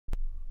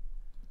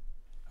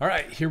All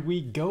right, here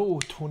we go.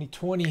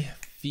 2020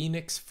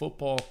 Phoenix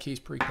football case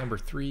break number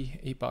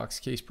 3, 8-box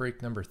case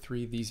break number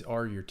 3. These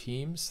are your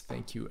teams.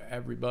 Thank you,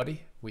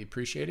 everybody. We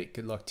appreciate it.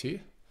 Good luck to you.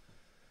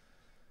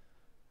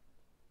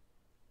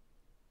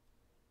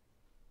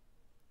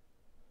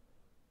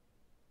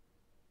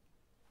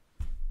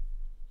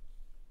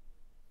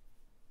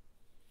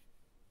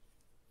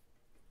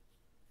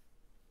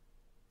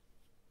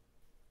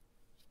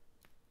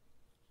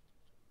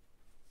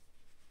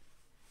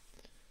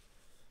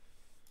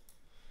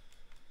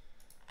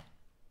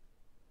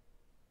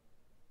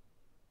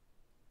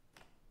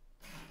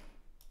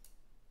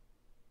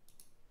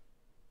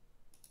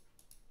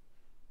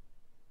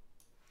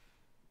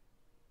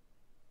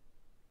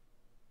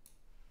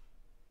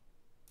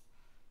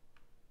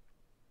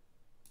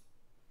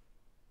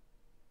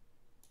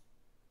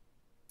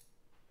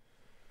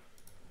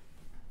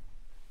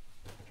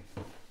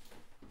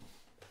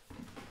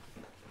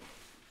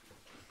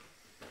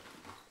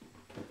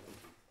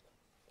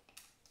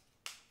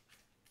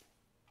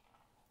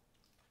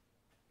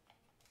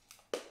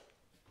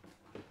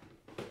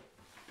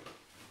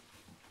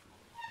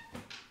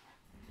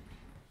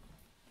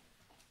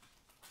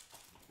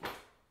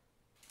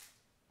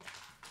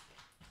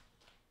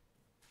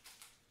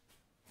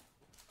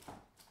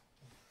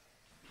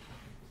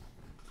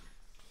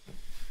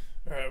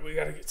 All right, we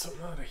got to get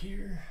something out of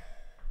here.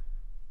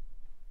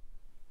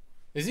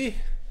 Is he?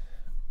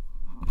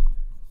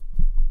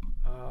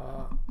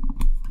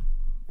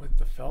 With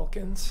the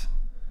Falcons?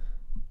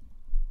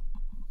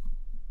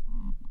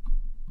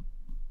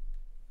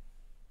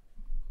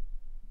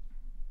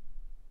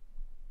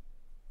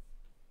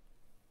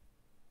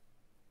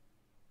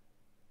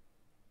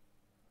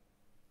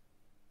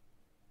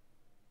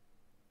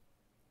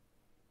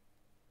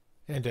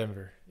 And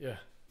Denver, yeah.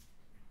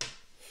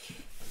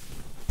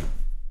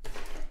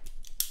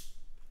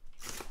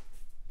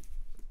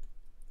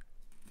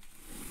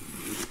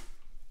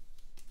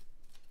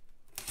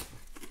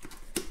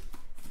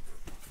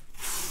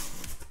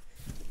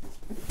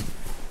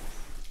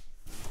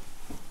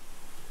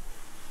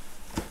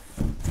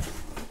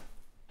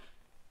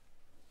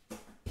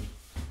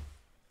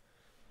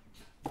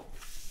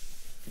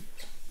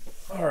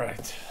 All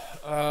right,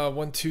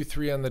 1, 2,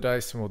 3 on the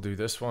dice, and we'll do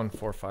this one.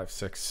 4, 5,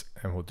 6,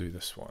 and we'll do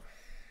this one.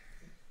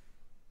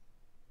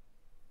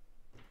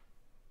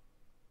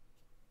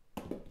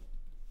 It's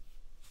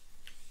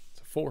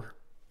a 4.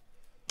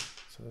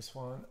 So this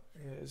one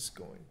is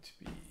going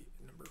to be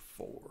number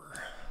 4.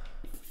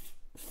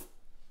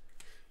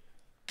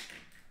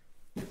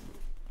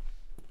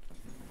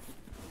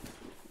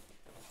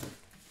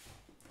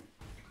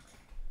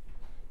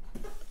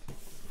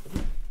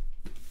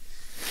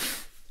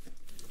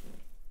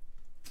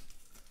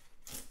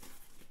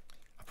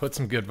 Put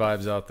some good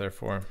vibes out there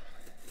for him.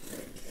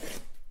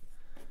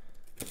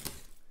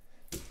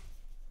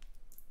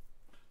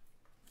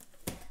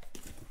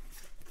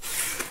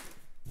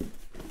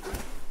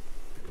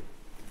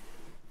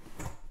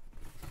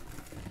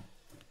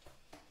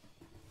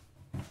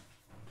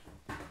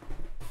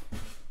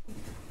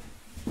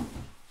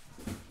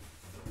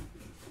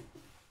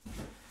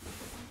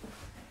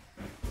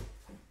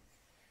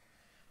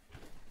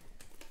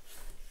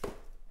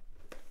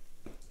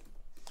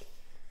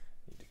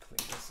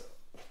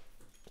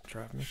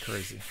 Drive me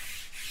crazy.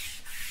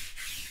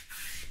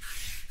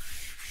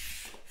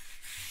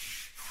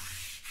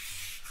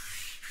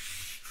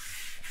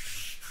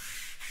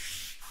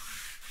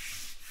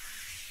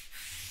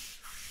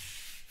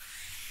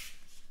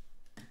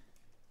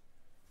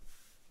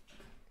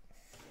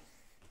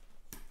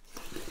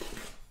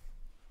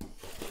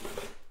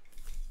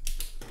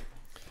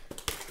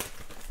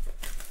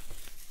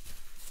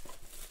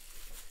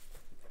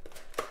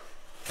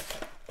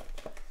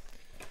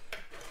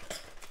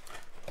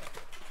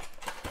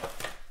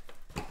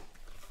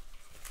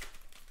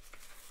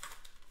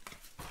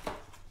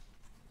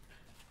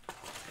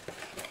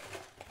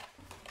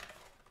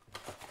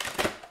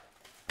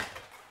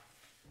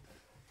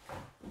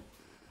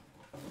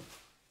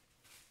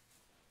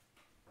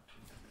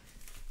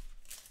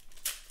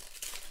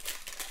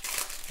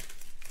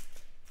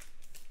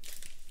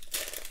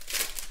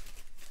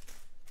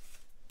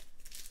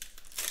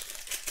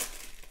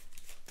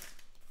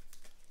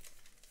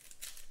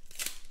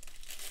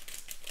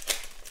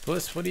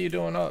 Bliss, what are you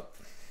doing up?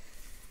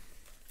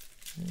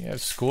 You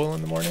have school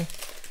in the morning?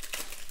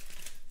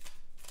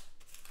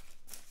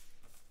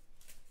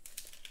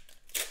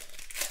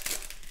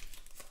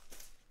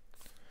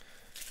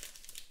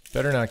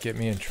 Better not get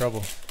me in trouble.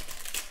 I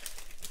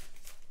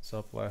was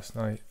up last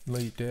night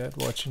late, Dad,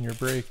 watching your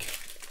break.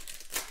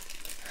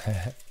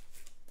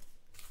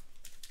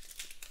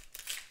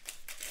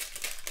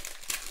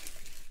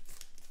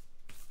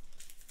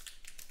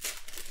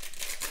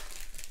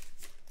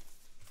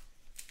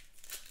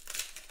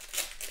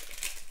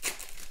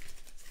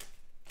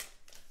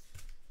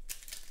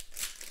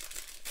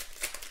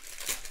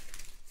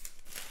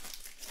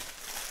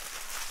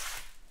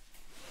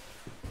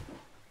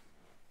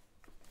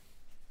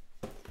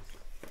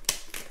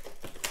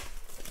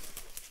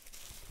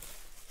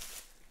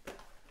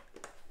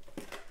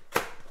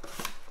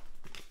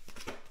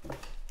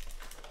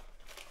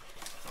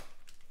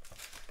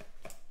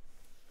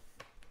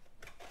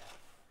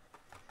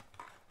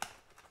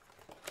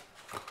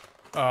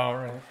 All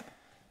right.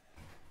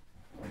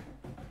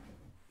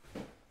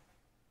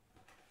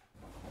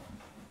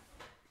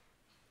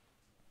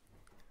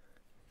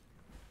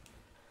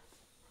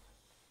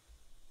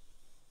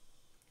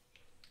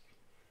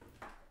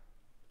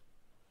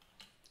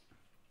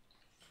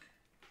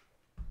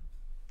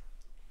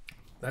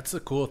 That's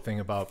the cool thing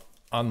about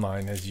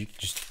online is you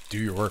just do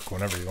your work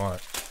whenever you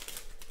want.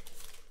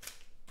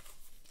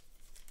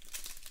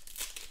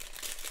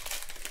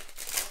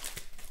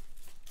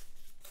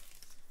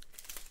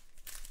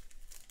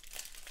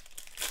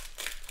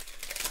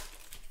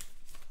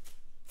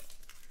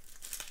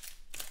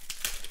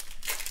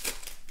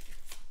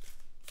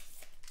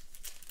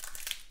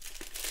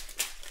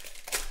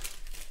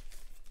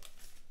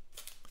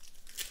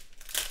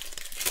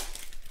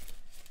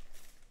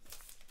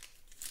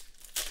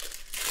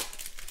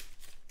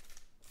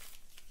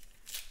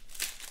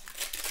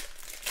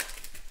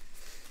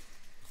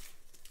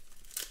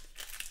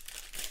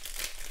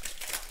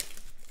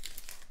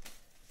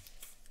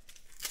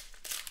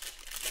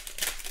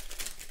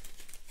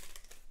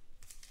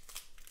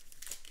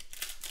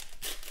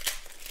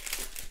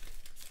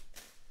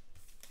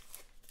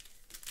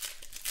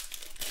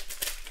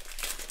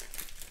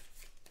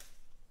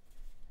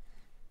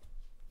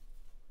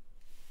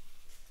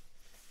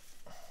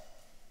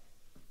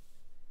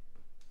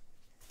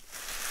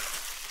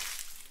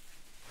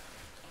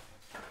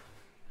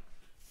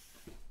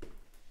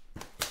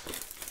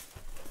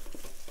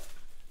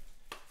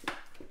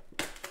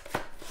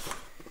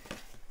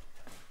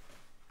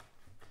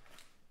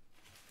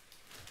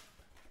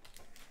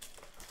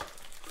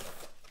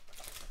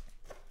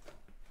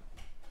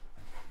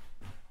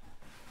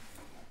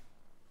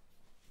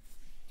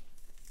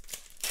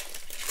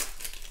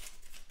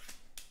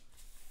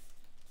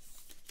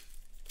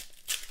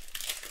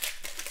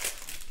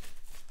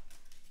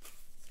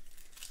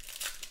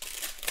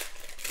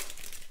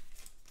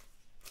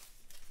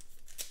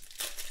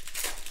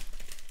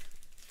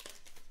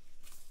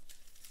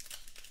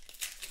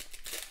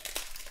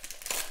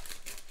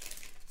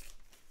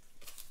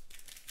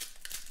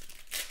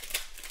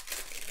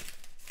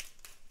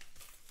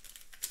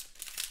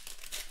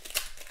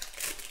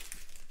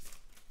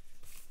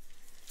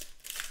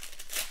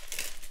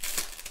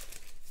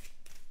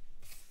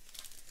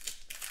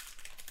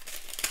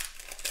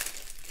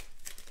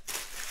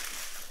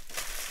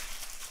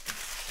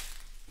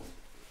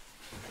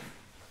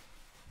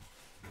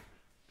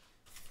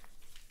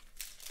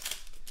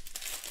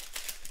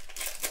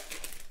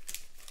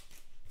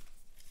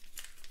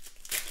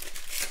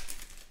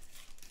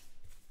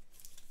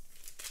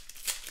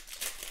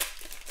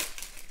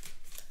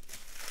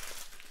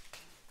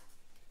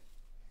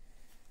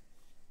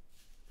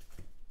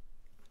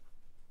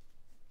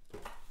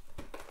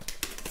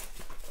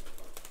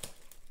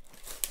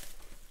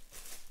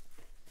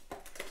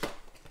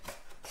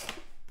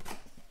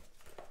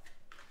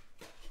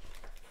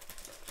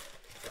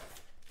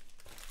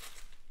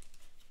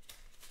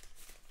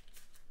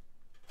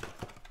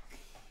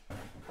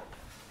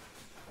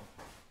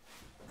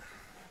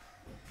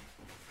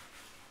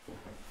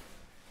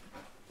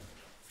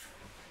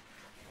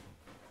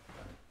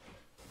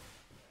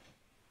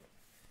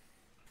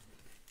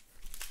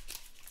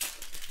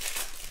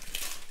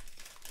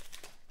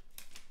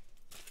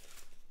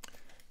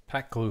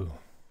 Pack glue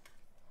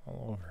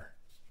all over.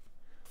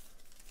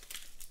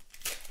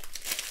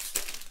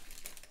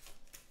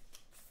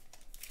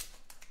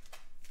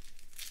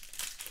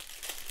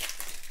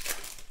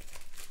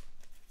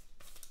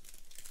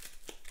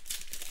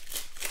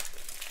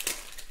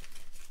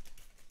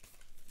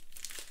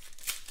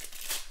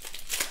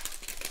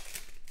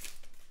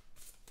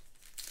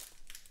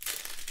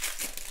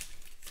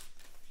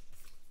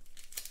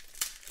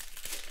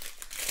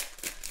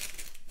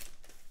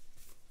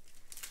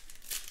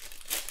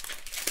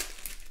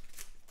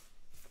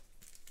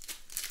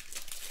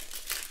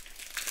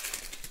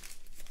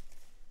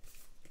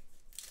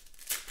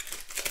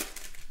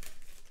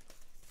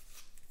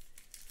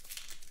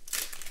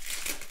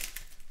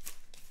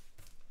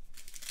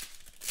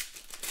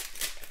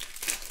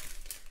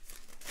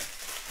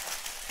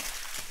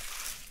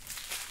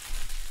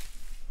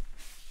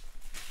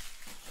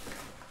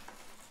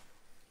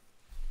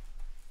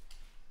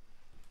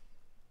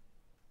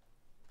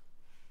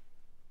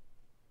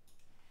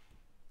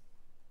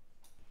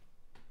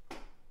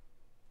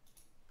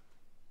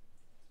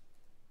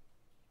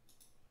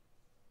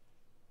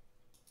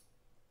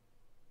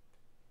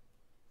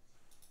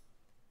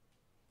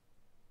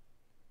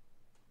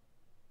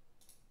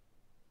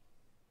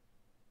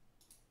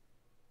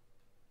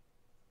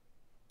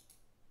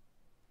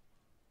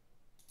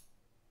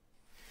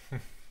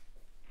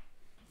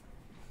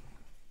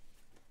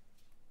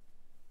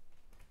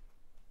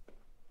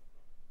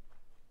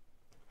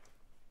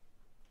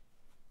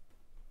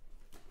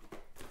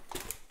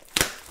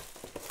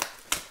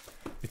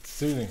 It's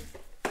soothing.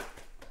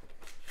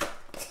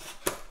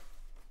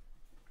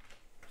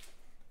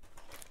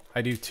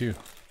 I do too.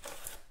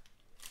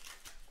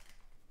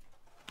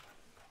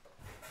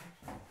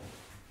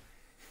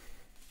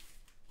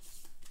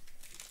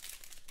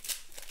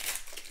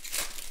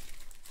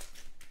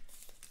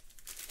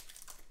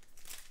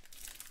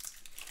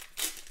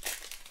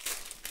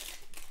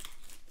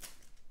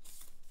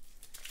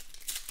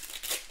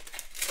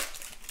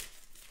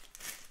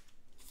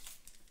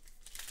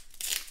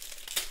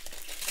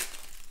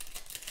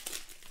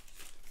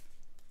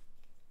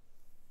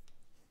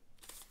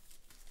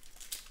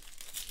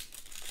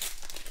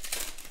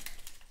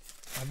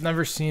 I've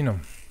never seen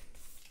them.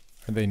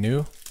 Are they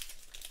new?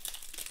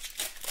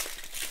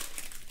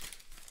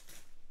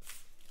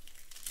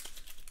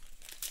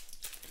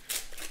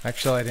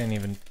 Actually, I didn't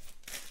even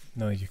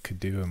know you could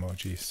do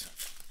emojis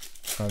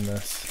on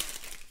this.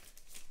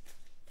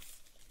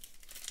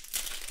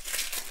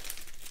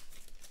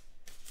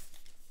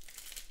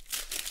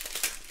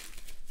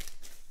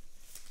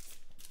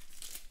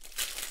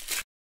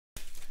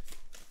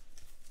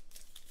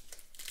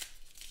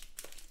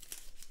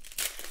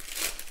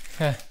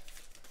 Heh.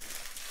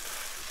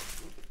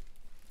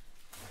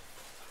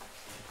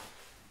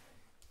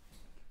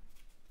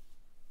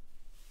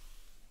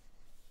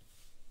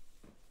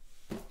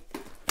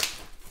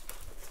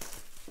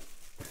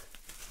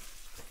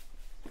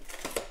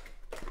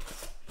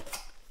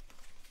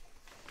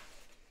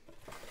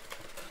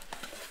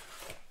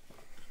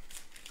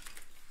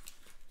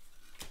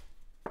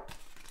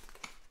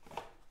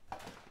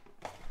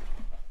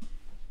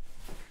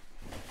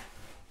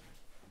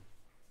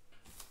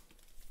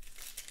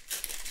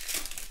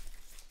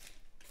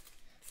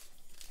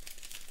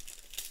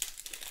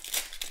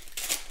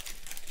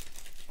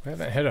 We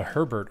haven't hit a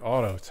Herbert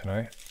auto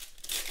tonight.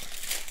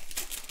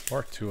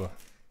 Or Tua.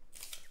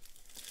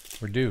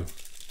 We're due.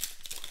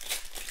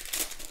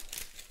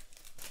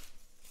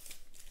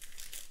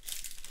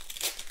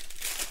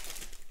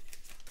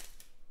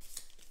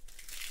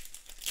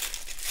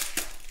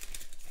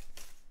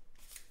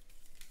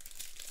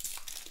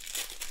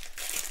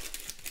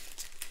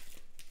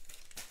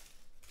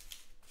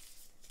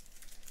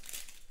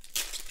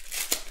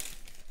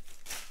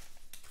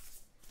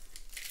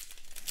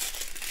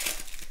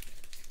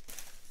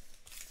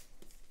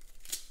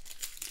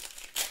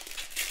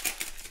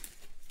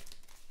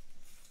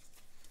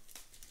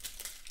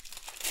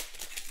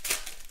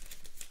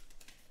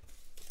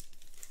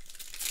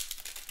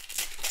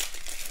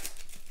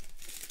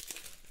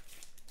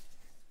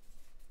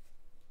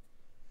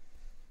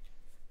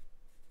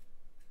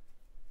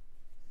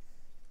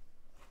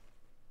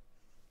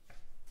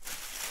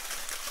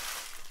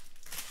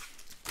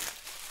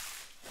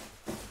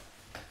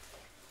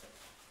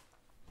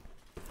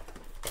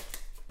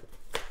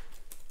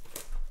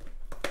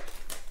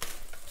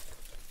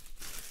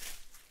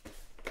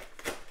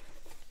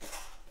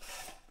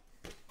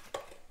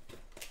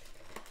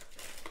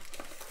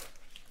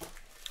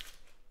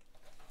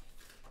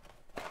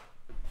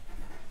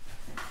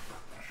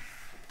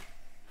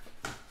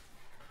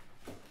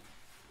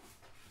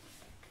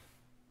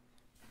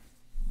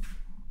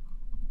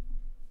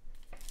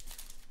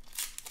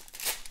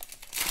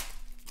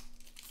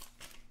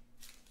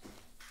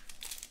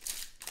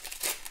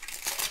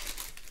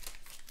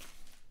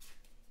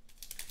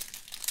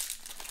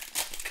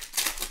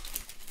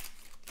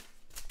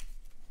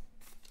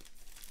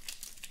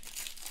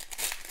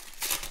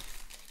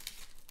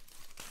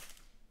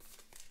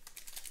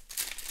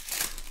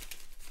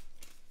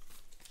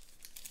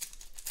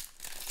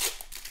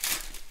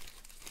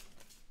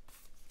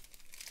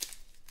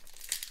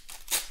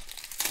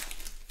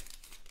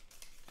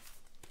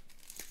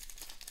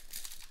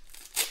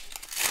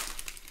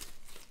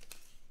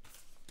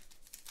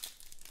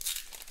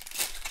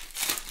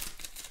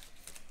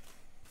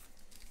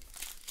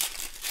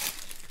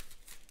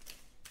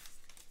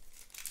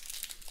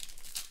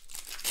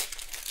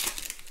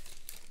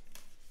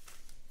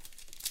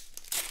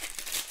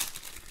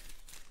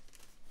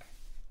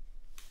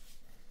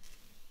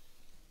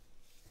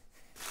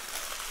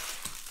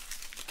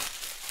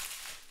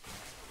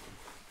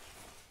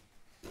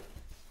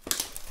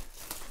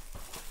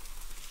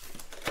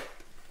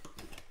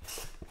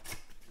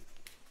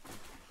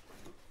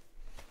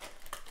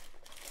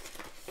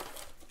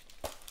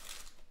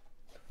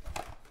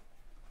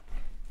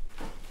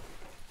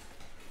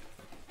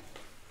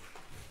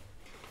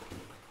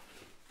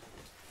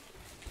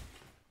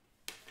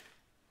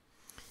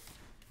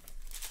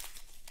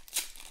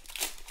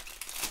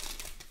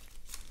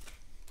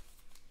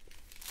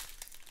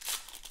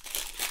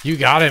 You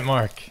got it,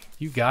 Mark.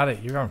 You got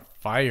it. You're on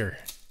fire.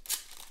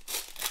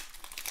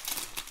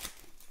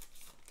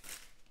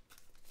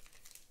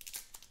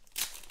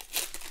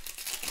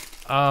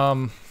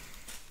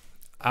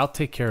 I'll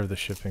take care of the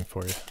shipping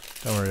for you.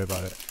 Don't worry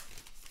about it.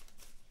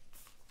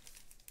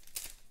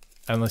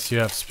 Unless you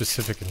have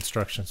specific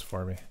instructions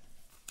for me.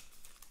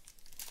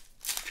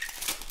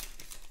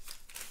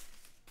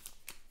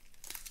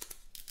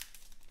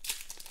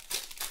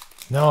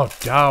 No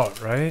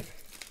doubt, right?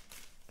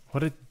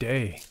 What a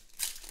day.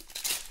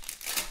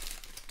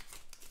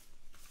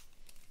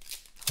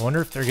 I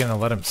wonder if they're going to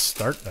let him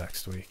start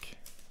next week.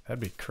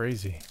 That'd be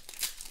crazy.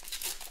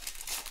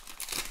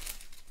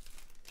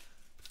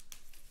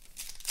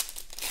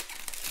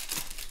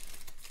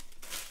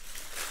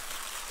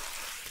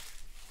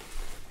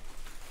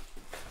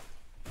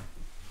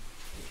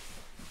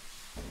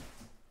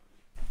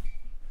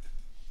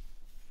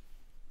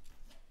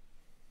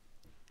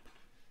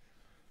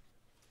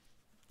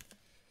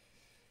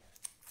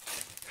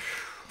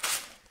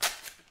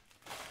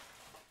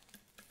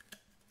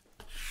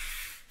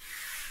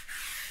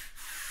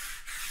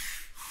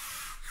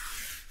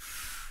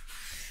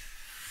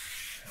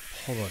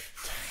 Pulled a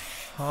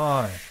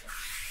ton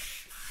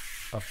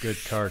of good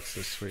cards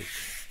this week.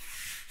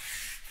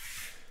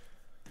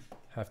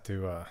 Have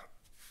to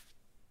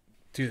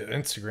do the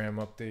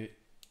Instagram update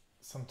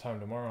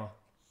sometime tomorrow.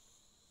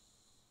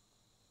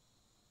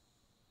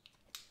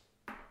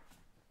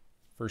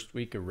 First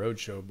week of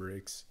Roadshow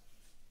breaks.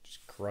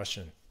 Just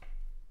crushing.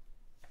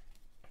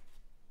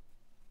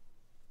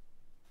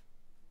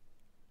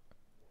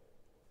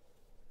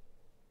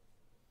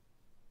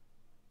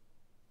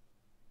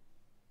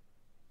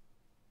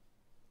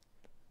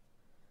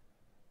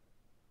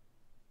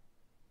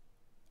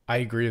 I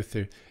agree with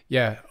you.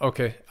 Yeah,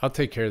 okay. I'll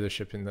take care of the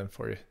shipping then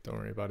for you. Don't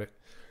worry about it.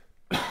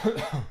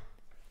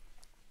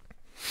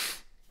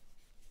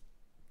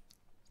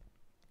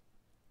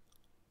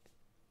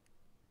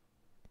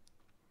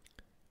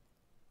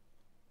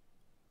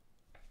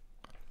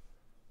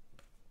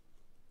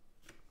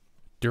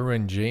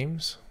 Derwin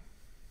James.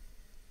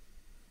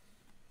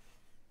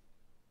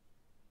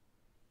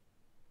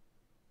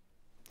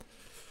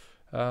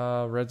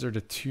 Reds are to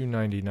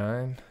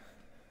 299.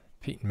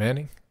 Peyton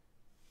Manning.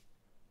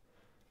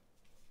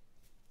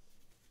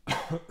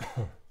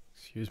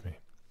 Excuse me.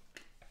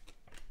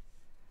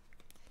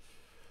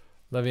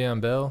 Le'Veon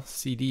Bell,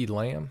 CD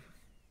Lamb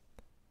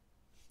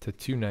to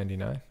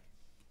 299.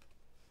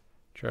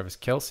 Travis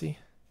Kelce.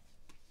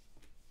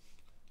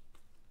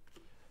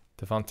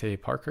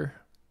 Devontae Parker.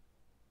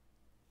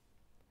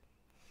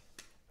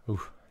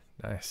 Ooh,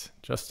 nice.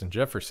 Justin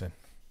Jefferson.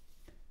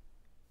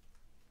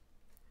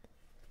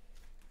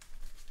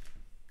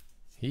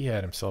 He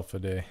had himself a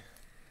day.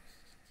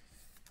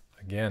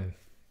 Again.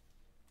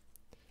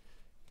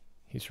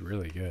 He's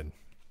really good.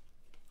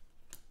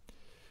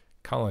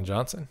 Colin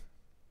Johnson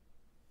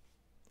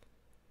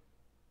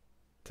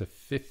to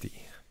 50.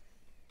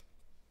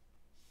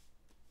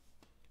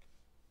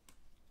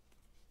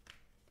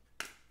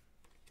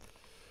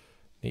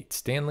 Nate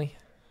Stanley.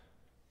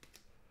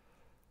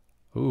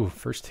 Ooh,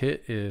 first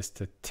hit is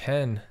to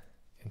 10.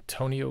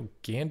 Antonio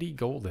Gandy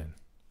Golden.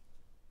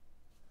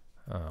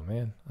 Oh,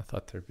 man. I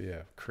thought there'd be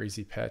a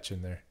crazy patch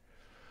in there.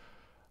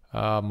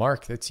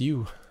 Mark, that's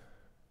you.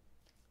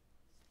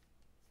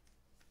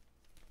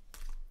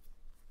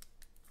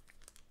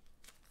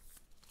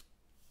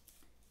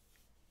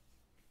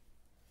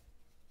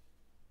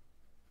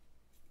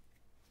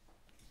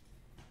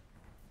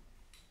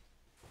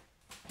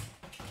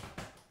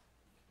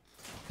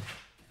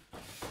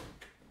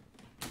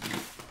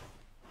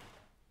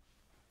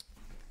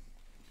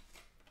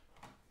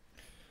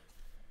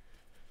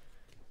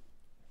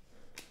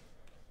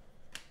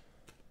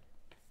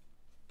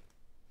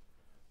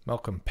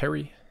 Malcolm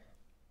Perry.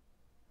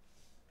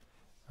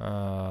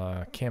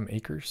 Cam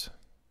Akers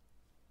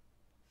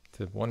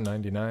to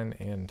 199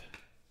 and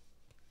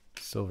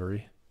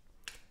silvery.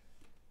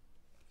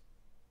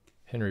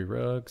 Henry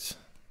Ruggs.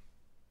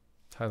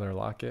 Tyler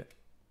Lockett.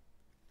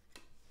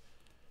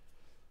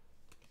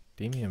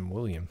 Damian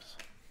Williams.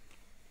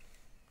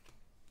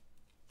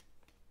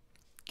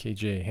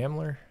 KJ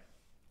Hamler.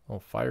 Oh,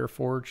 Fire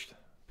Forged.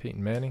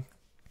 Peyton Manning.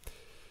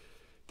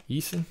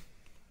 Eason.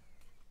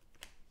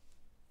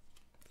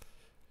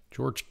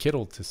 George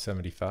Kittle to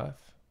 75.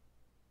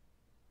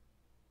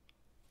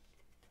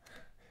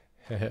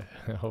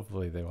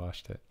 Hopefully they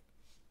washed it.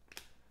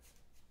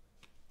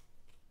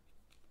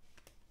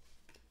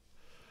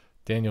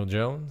 Daniel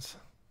Jones.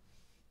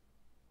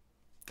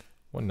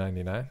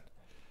 199.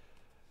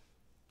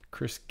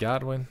 Chris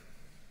Godwin.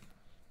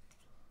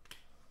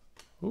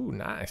 Ooh,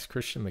 nice.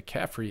 Christian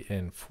McCaffrey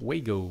and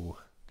Fuego.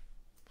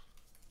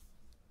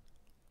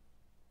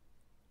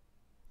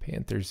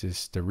 Panthers is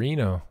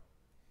Storino.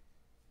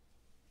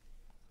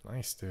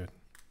 Nice, dude.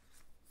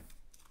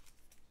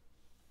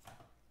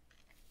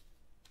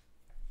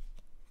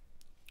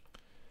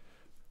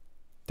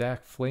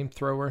 Dak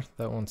Flamethrower.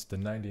 That one's to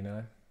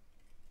 99.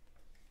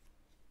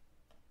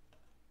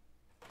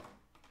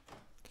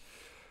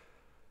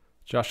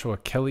 Joshua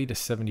Kelly to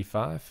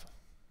 75.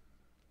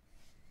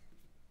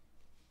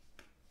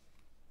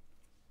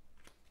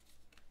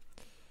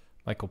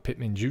 Michael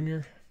Pittman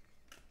Jr.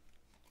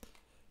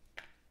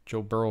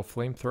 Joe Burrow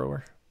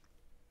Flamethrower.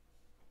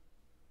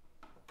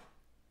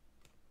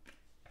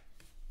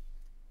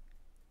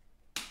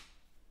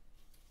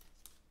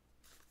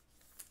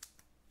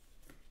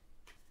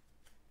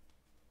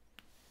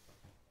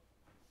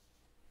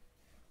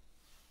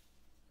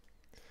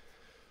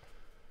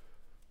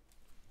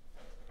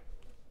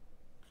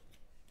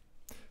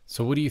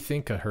 So what do you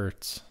think of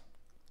Hurts?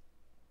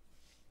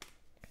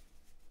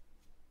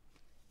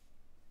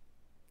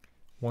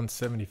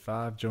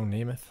 $175, Joe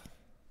Namath.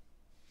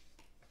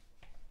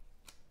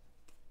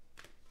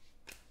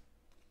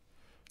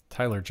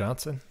 Tyler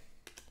Johnson.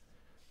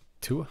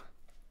 Tua.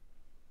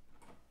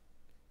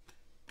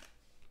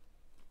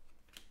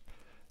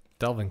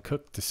 Dalvin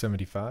Cook to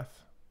 75.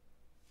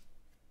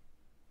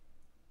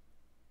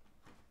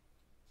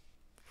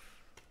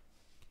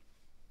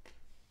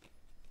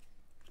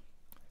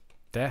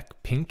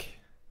 Dak Pink.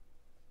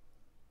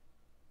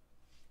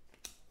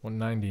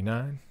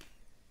 199.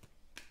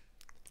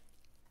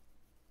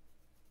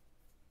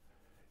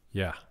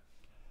 Yeah,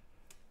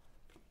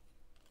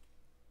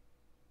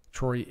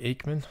 Troy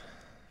Aikman.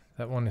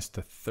 That one is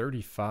to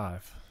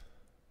 35.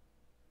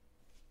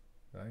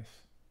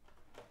 Nice.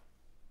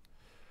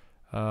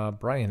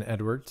 Brian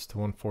Edwards to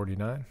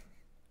 149.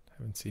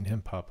 Haven't seen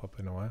him pop up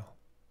in a while.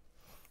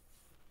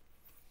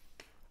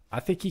 I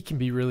think he can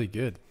be really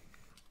good.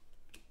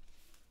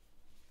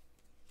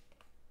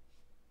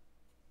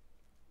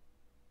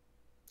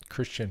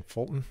 Christian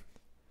Fulton.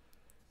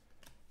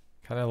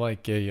 Kind of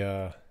like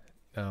a,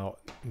 now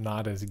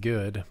not as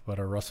good, but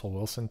a Russell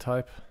Wilson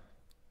type.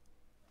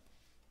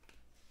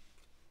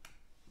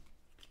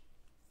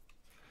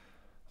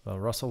 Well,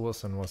 Russell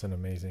Wilson wasn't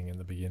amazing in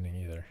the beginning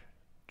either.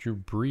 Drew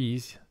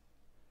Brees.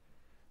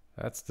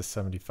 That's the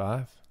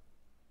 75.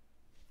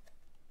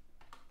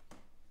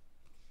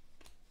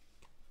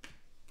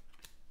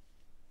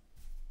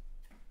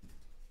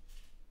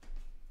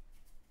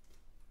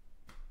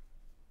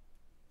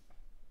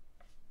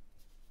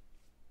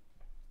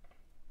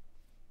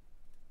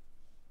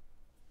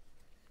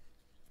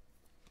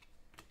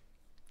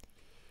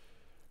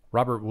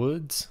 Robert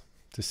Woods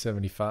to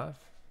 75.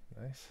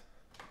 Nice.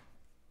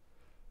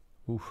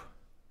 Ooh.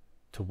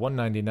 To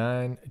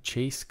 199,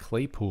 Chase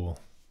Claypool.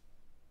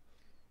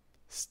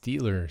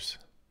 Steelers.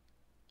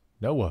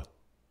 Noah.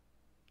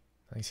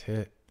 Nice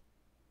hit.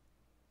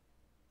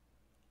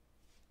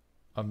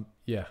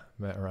 Yeah,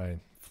 Matt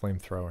Ryan,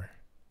 flamethrower.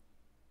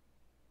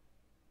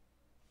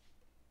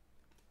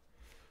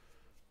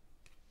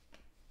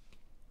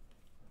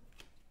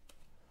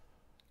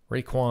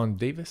 Raekwon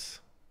Davis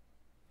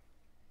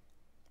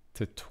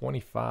to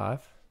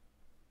 25.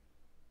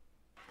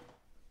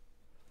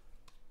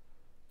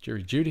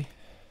 Jerry Jeudy.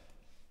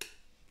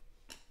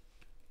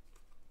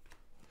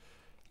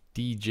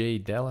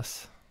 DJ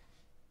Dallas.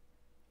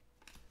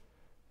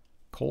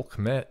 Cole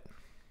Kmet.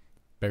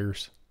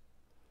 Bears.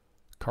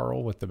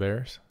 Carl with the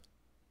Bears.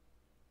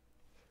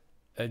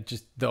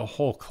 Just the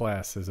whole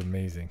class is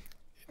amazing.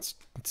 It's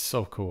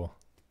so cool.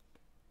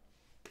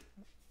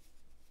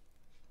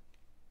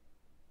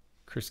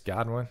 Chris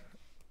Godwin.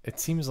 It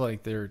seems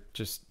like there are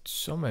just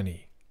so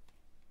many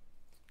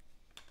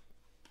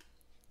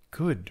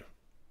good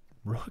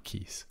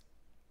rookies.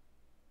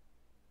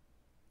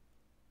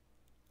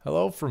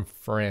 Hello from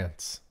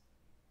France.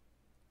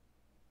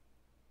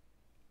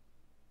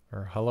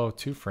 Or hello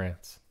to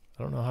France.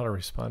 I don't know how to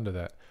respond to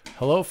that.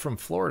 Hello from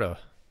Florida.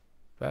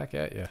 Back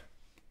at you.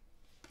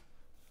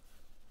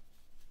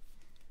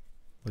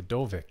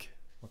 Ladovic.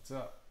 What's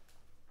up?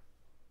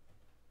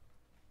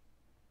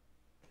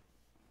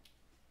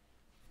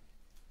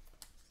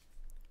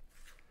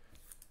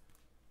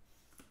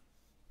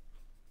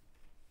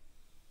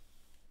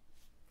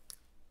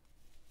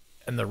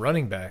 And the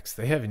running backs,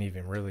 they haven't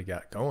even really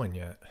got going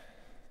yet.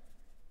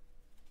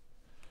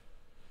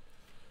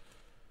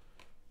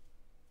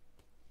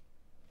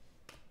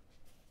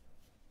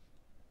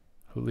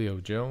 Julio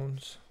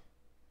Jones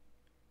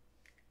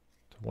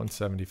to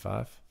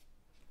 175.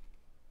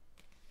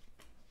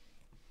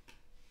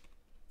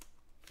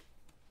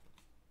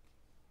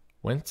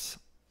 Wentz.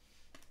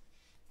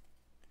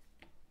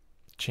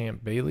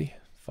 Champ Bailey,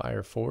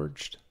 Fire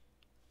Forged.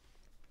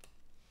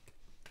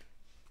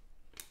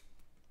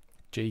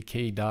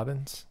 J.K.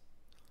 Dobbins.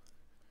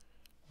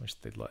 Wish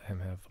they'd let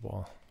him have the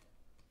ball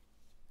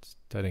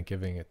instead of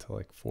giving it to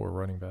like 4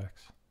 running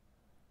backs.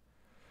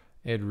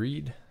 Ed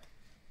Reed.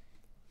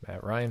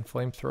 Matt Ryan,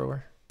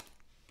 flamethrower.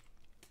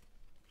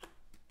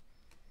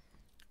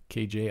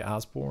 KJ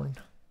Osborne.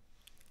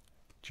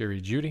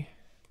 Jerry Jeudy.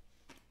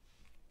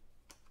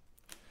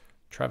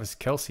 Travis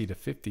Kelce to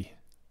 50.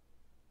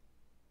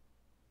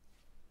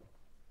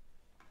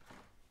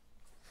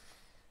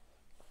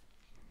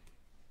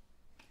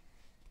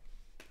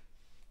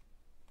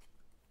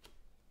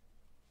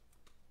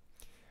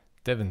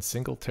 Devin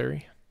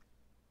Singletary.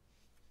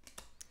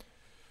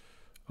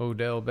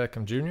 Odell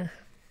Beckham Jr.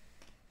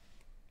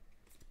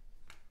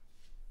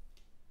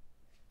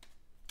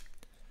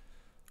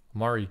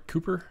 Amari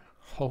Cooper.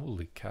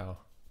 Holy cow.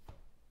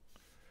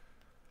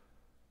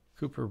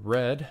 Cooper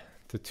red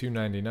to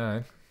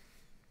 299.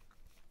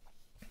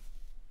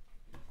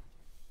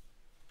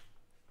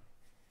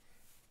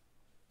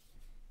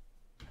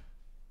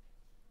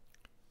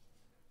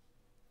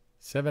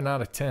 Seven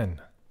out of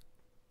 10.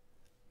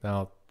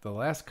 Now, the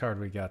last card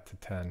we got to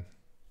 10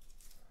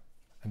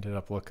 ended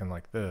up looking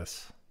like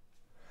this.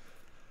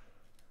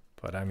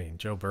 But, I mean,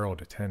 Joe Burrow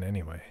to 10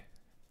 anyway.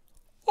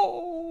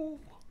 Oh!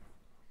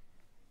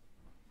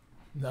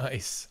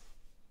 Nice.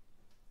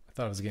 I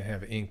thought I was going to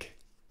have ink.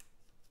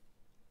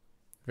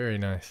 Very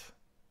nice.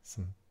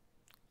 Some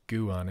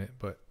goo on it,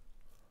 but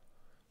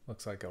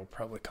looks like it'll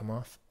probably come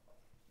off.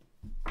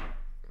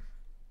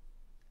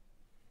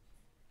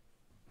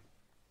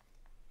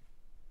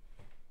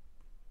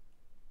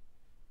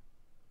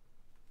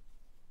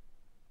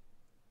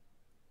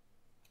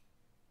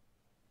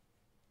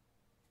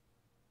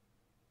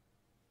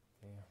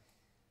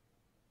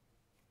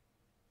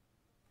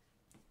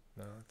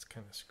 No, it's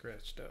kind of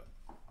scratched up.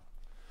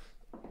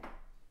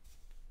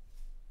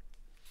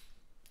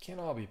 Can't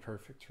all be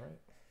perfect, right?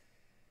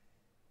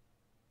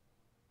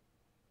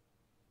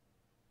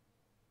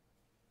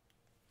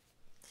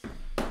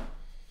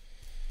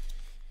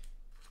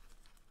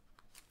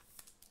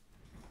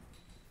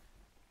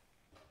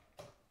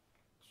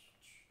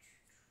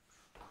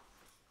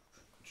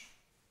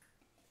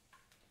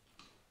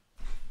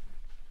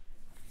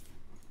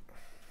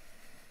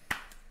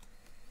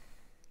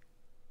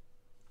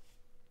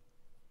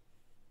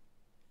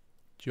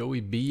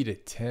 Joey B to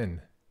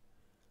 10.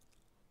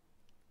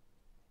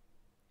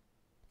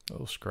 A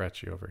little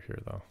scratchy over here,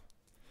 though.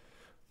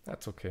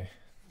 That's okay.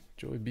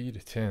 Joey B to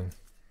 10.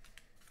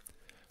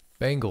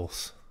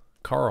 Bengals.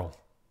 Carl.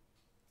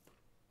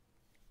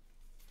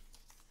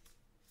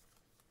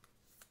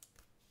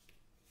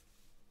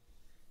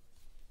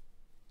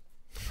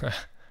 How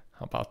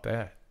about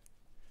that?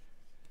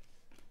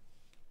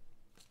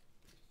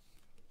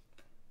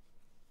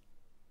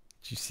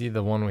 Did you see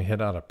the one we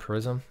hit out of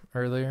Prism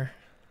earlier?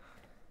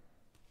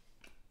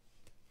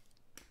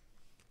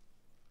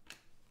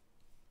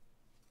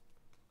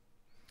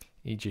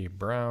 E.J.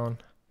 Brown,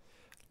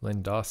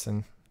 Lynn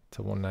Dawson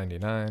to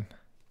 199,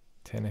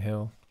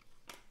 Tannehill.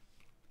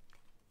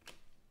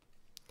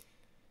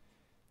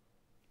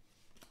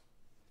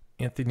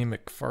 Anthony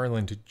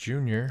McFarland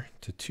Jr.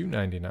 to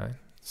 299.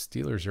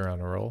 Steelers are on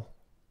a roll.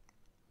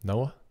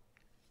 Noah.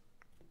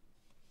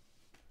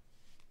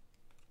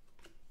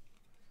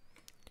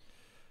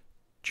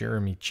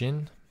 Jeremy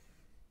Chin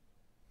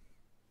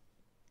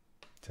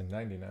to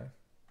 99.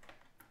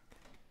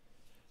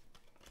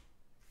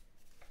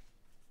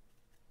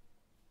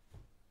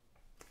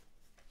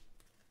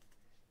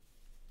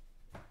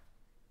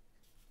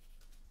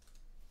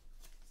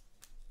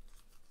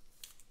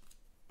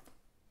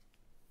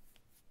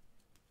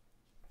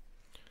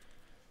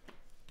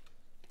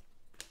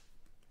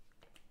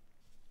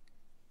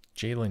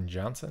 Jalen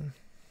Johnson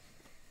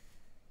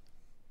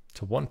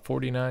to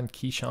 149,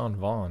 Keyshawn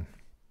Vaughn.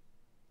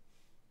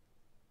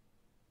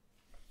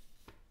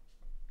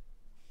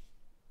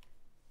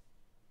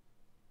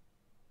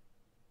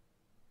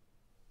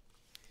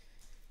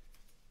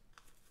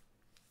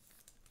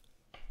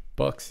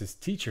 Bucks is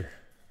teacher.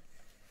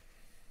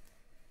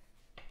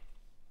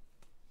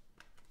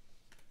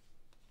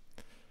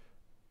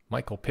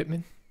 Michael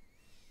Pittman.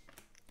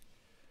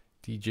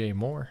 DJ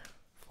Moore.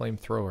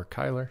 Flamethrower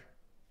Kyler.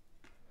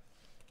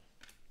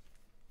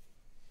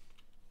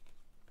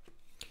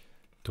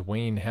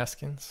 Dwayne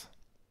Haskins.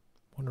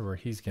 Wonder where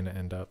he's going to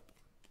end up.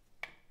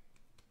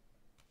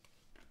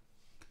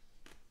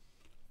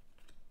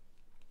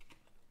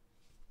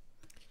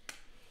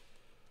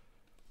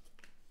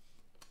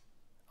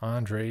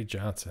 Andre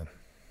Johnson,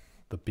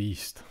 the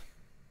beast.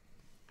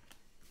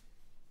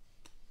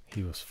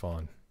 He was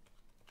fun.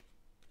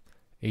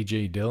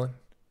 A.J. Dillon.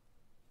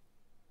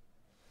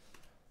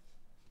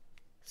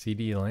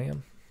 C.D.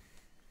 Lamb.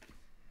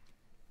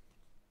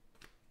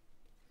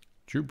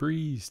 Drew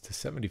Brees to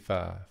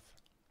 75.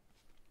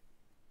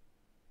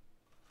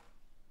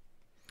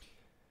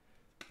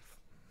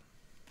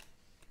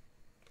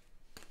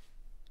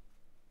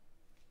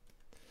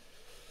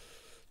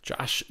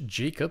 Josh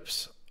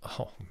Jacobs.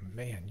 Oh,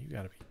 man, you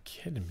got to be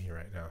kidding me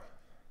right now.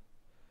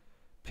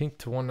 Pink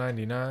to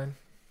 199.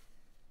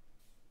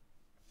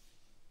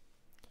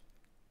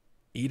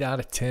 8 out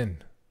of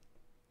 10.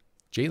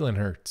 Jalen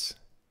Hurts.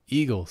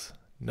 Eagles.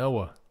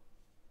 Noah.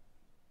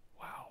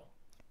 Wow.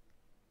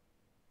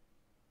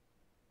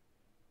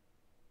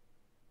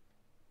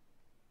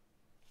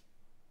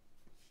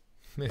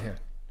 Man.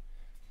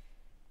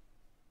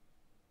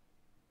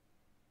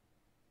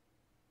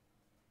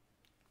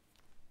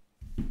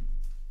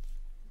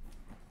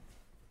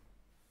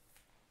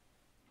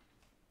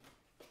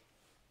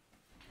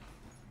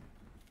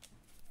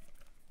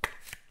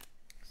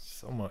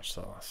 So much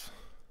sauce.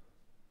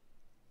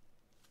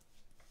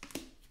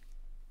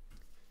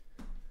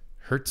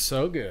 Hurts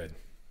so good.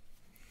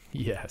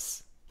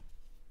 Yes.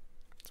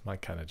 It's my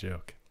kind of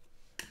joke.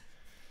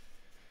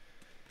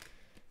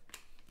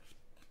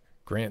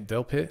 Grant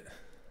Delpit.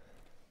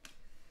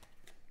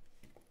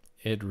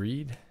 Ed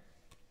Reed.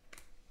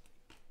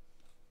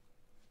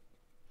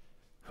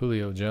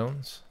 Julio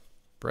Jones.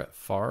 Brett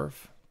Favre.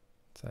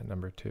 Is that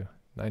number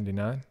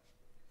 299?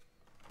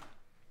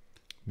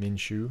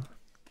 Minshew.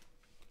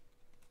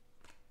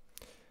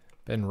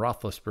 Ben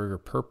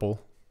Roethlisberger,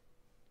 purple.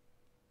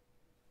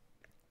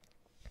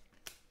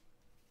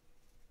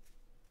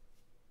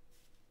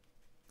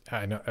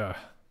 I know.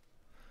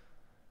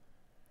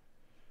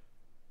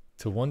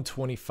 To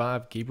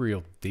 125,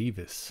 Gabriel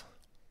Davis.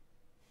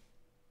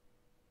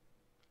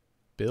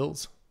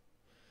 Bills.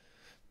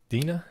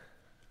 Dina.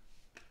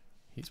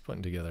 He's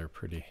putting together a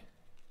pretty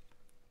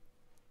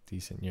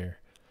decent year.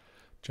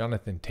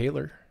 Jonathan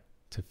Taylor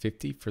to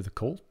 50 for the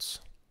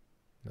Colts.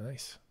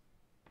 Nice.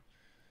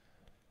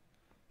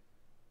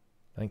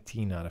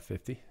 19 out of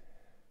 50.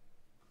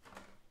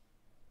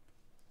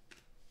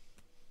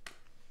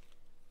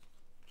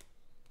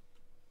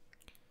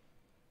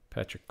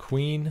 Patrick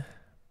Queen.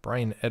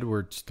 Brian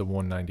Edwards to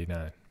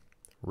 199.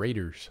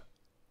 Raiders.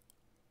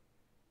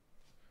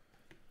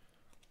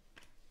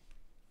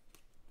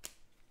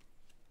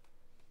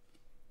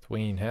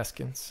 Dwayne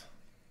Haskins.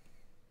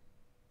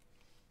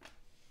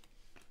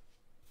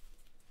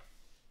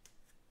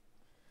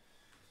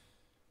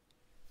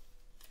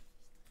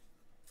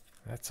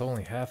 That's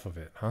only half of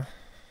it, huh?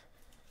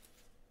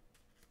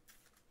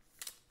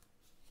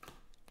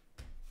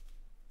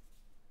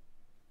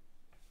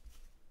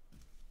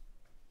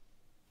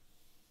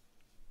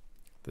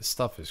 This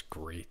stuff is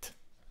great.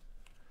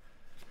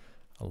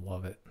 I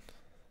love it.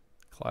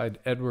 Clyde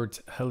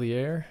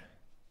Edwards-Helaire.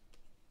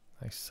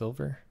 Nice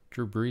silver.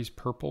 Drew Brees,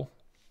 purple.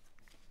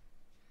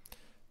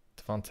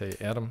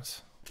 Devontae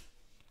Adams.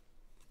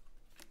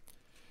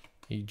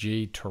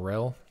 A.J.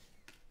 Terrell.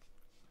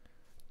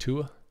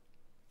 Tua.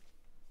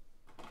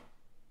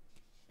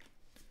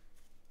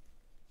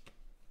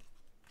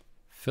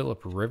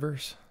 Phillip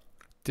Rivers.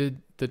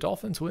 Did the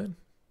Dolphins win?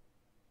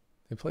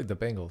 They played the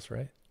Bengals,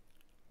 right?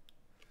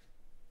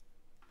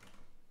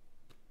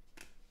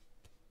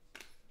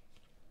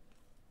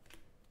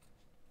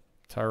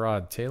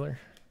 Tyrod Taylor.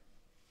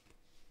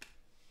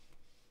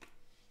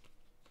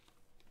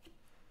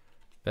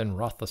 Ben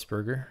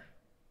Roethlisberger.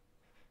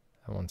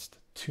 That one's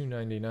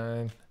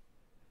 $299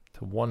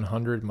 to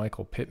 100.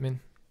 Michael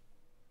Pittman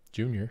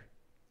Jr.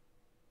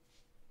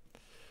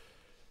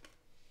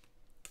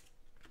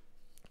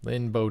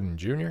 Lynn Bowden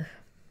Jr.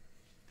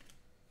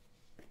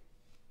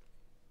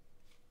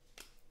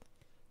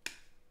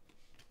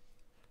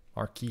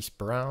 Marquise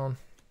Brown.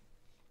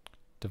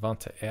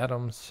 Devonta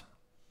Adams.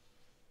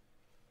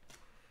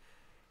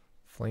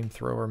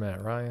 Flamethrower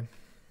Matt Ryan.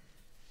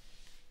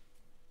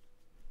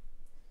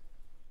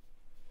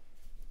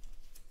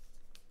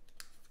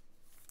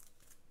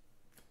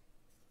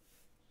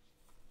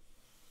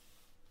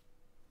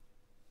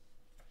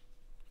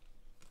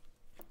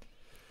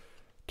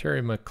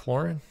 Terry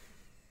McLaurin.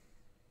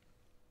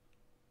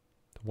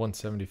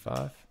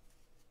 175.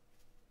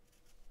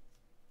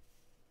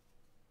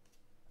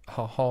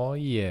 Oh,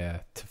 yeah.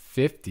 To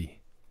 50.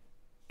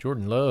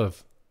 Jordan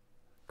Love.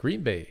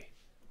 Green Bay.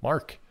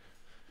 Mark.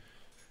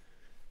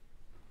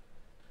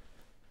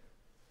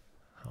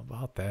 How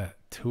about that?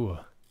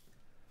 Tua.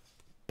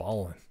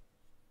 Ballin'.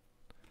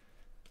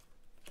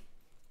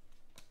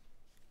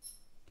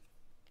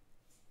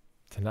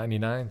 To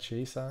 99.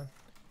 Chase on.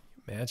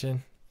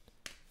 Imagine.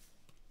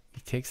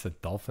 He takes the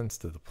Dolphins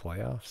to the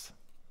playoffs.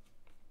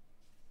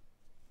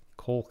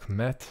 Cole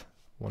Kmet,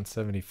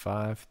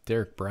 175.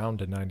 Derek Brown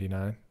to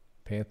 99.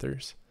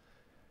 Panthers.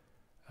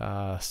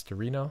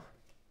 Storino.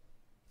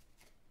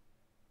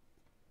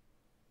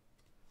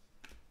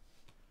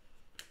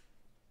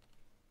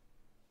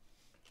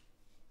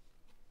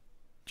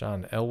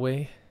 John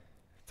Elway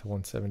to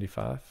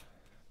 175.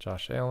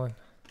 Josh Allen.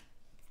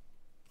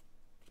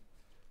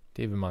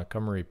 David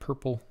Montgomery,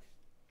 purple.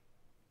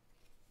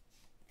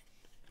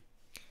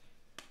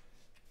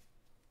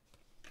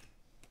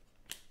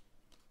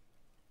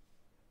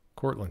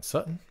 Cortland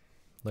Sutton.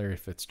 Larry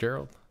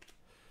Fitzgerald.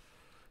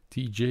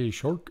 TJ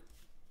Shark.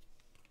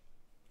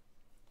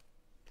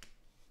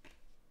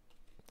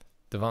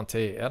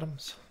 Devontae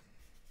Adams.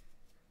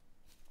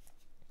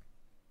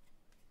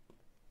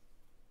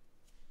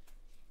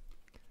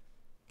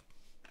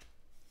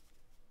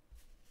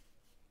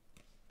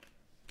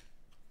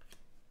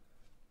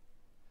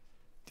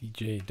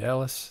 DJ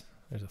Dallas.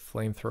 There's a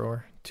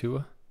flamethrower.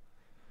 Tua.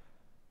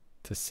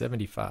 To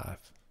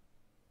 75.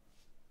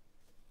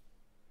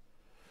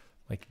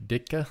 Mike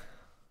Ditka.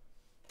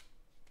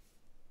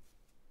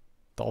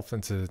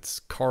 Dolphins, it's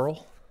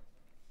Carl.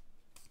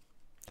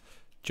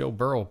 Joe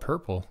Burrow,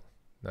 purple.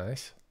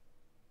 Nice.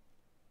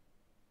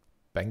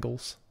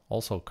 Bengals,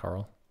 also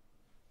Carl.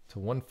 To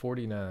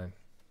 149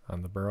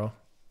 on the Burrow.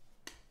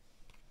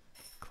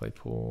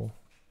 Claypool.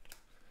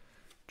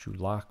 Drew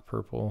Lock,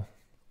 purple.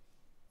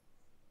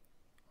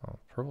 Oh,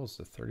 purple's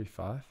to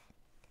 35.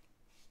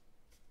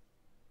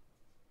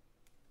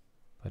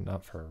 But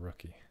not for a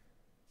rookie.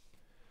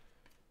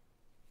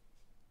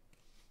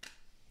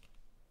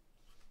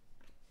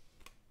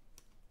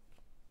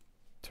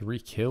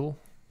 Tariq Hill,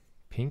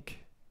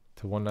 pink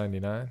to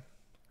 199.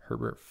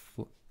 Herbert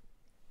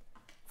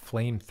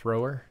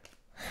Flamethrower.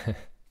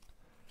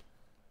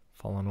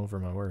 Falling over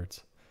my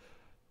words.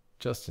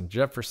 Justin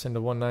Jefferson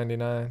to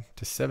 199.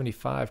 To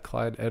 75,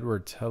 Clyde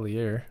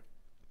Edwards-Helaire.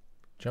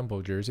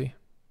 Jumbo jersey.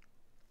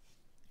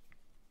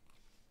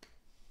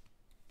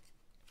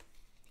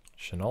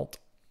 Chenault.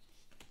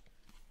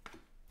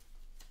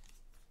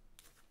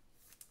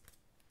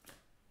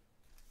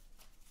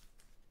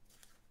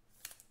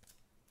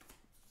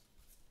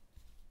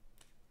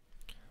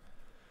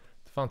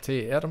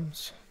 Devontae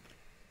Adams.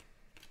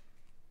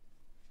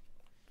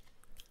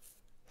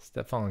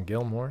 Stephon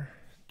Gilmore.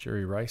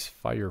 Jerry Rice,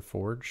 Fire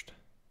Forged.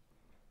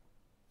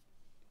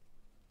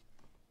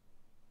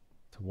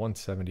 To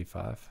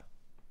 175.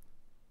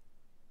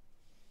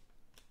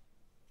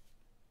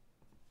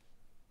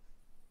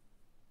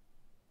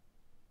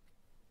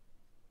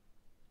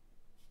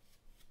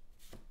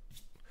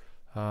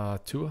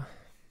 Tua.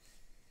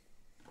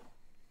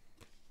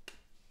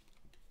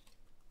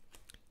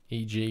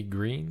 AJ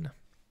Green.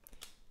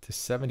 To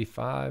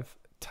 75,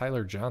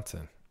 Tyler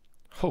Johnson.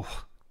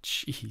 Oh,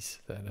 jeez,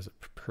 that is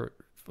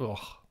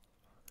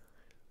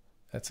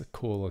that's a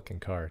cool looking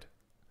card.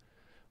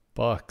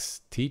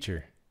 Bucks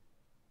teacher.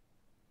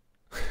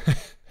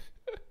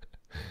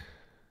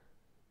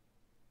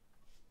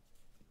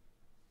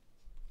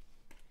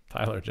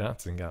 Tyler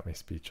Johnson got me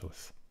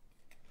speechless.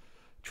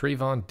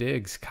 Trayvon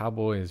Diggs,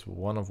 Cowboys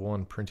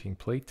 1/1 printing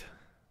plate.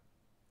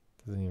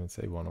 Doesn't even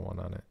say 1/1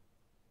 on it.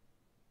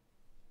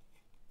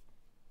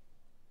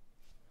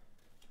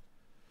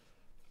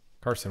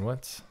 Carson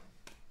Wentz.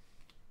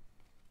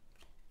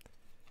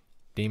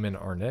 Damon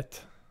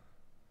Arnett.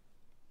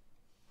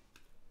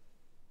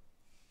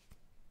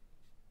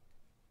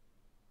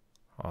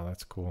 Oh,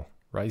 that's cool.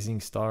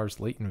 Rising Stars,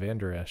 Leighton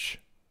Vander Esch.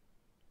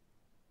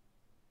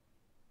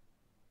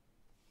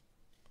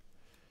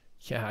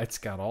 Yeah, it's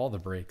got all the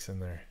breaks in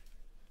there.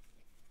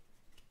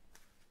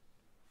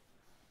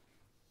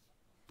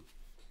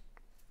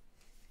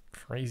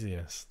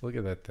 Craziness. Look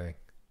at that thing.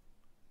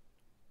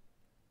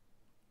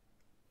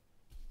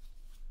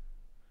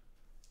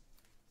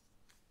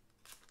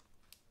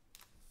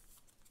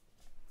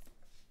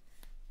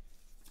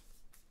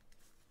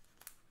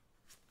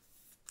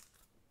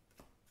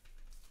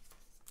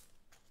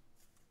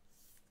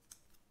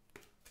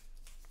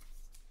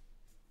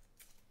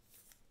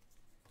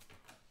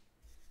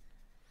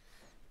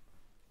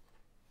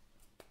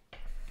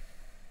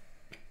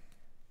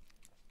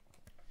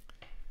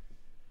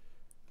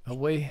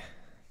 Away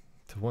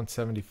to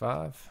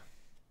 175.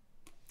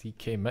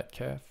 DK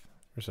Metcalf.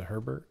 There's a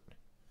Herbert.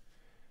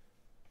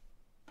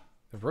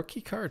 The rookie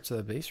cards,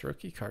 the base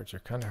rookie cards are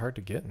kind of hard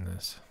to get in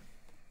this.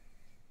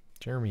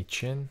 Jeremy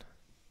Chin.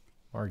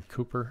 Amari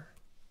Cooper.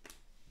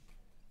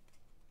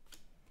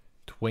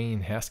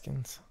 Dwayne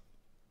Haskins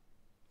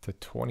to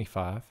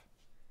 25.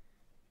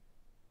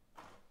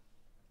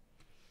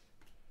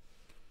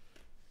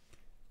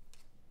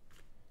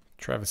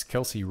 Travis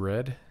Kelce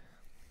red.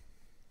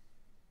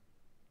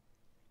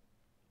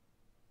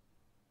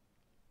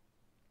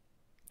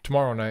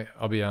 Tomorrow night,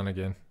 I'll be on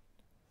again.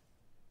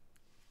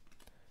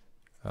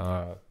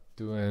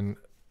 Doing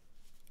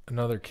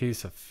another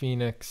case of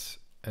Phoenix,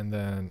 and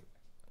then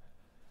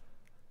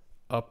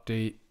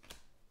update,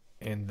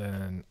 and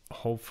then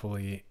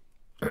hopefully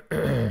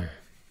that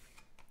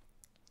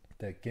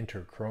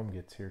Ginter Chrome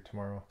gets here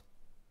tomorrow.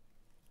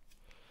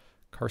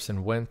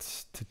 Carson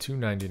Wentz to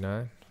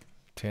 299.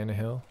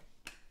 Tannehill.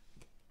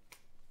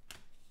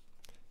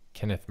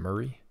 Kenneth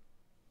Murray.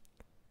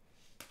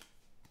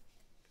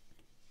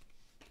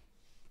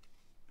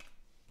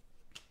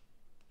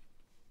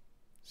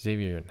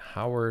 Xavier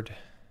Howard,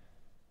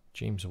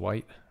 James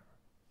White,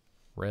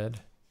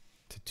 red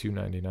to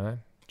 299.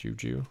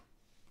 Juju.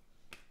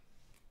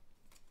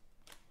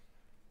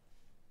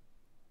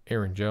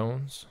 Aaron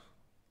Jones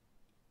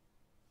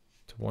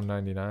to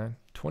 199.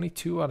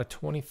 22 out of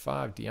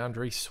 25.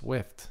 DeAndre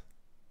Swift.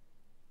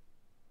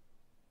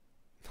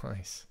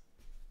 Nice.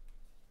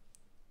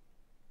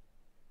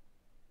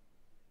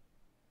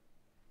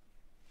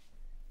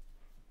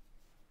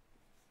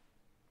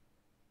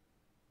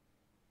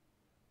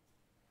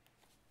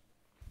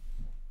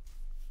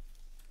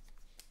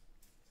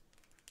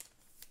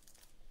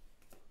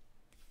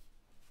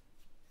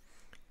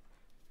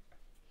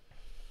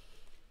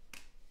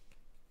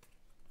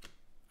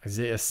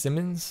 Isaiah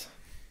Simmons.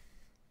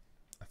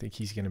 I think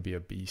he's going to be a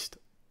beast.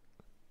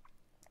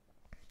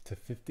 To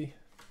 50.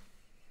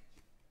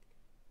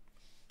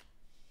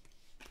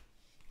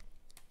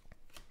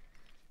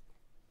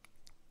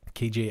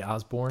 KJ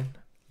Osborne.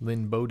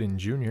 Lynn Bowden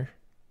Jr.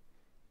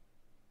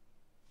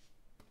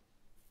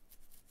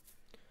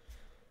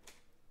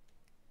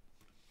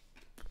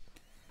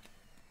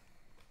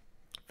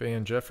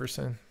 Van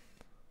Jefferson.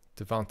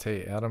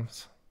 Devontae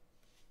Adams.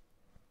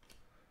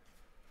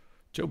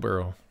 Joe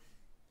Burrow.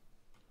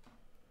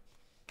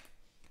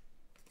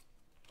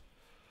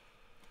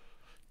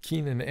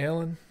 Keenan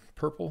Allen,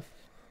 purple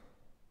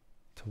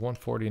to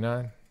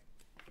 149.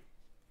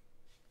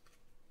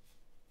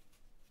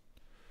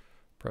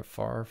 Brett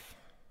Favre.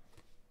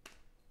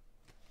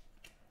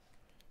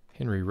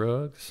 Henry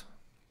Ruggs.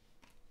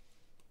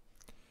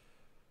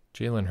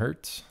 Jalen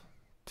Hurts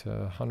to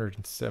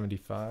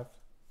 175.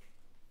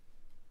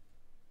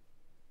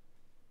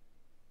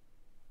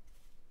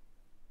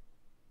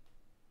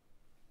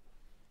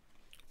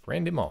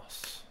 Randy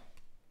Moss.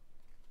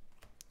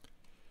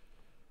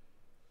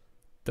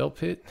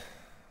 Delpit,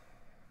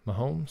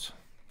 Mahomes,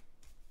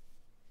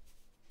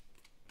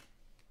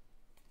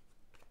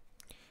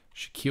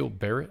 Shaquille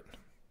Barrett.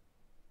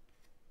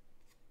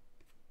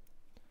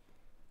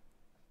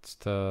 It's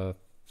to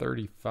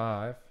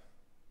 35.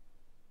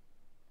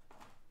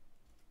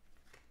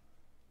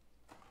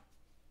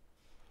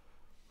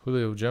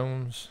 Julio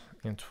Jones,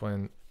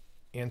 Antoine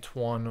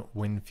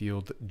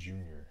Winfield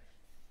Jr.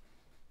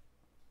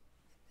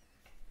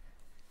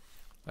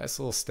 Nice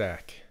little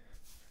stack.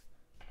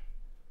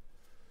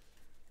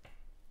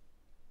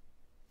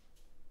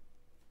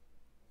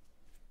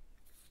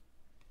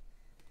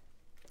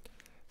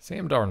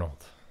 Sam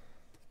Darnold.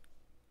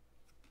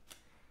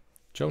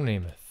 Joe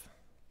Namath.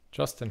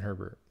 Justin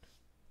Herbert.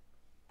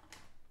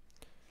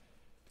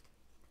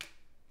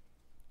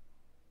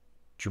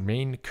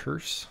 Jermaine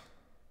Kearse.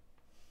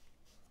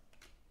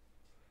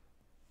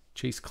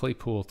 Chase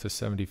Claypool to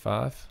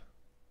 75.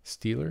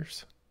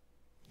 Steelers.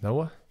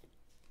 Noah.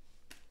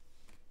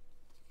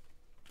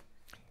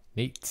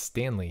 Nate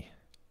Stanley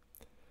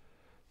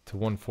to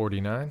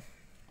 149.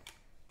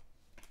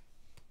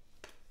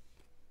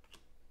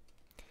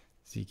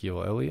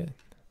 Ezekiel Elliott,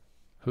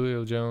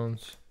 Julio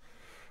Jones,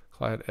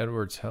 Clyde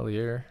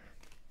Edwards-Helaire,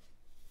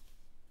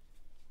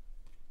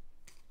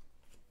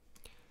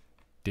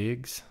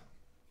 Diggs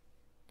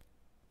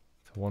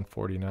to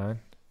 149.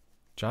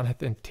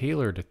 Jonathan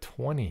Taylor to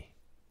 20.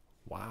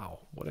 Wow,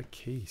 what a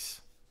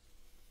case.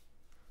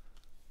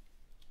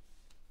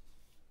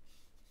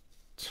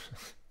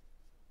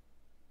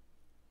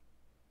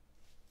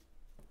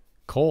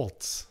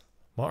 Colts,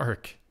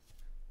 Mark.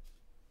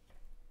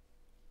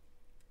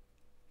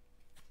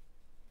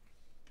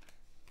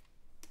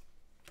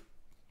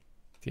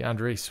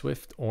 DeAndre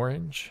Swift,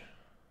 orange.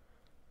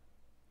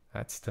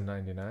 That's to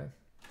 99.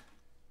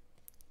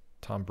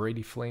 Tom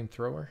Brady,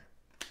 flamethrower.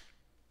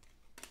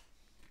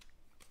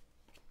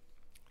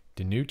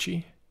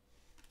 DiNucci.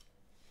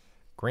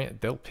 Grant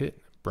Delpit,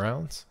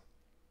 Browns.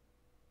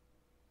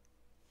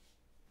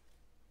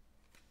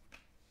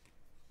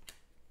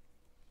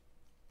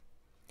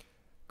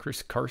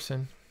 Chris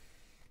Carson,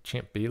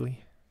 Champ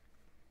Bailey.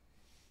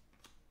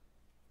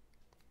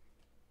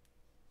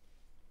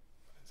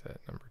 What is that,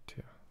 number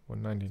 2?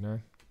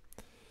 199.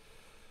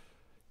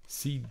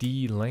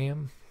 C.D.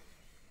 Lamb.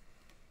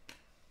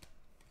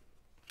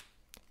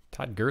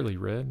 Todd Gurley,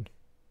 red.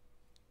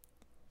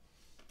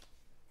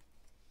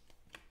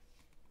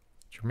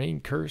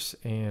 Jermaine Kearse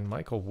and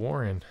Michael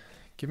Warren.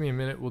 Give me a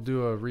minute. We'll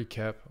do a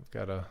recap. I've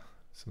got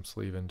some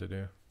sleeving to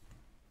do.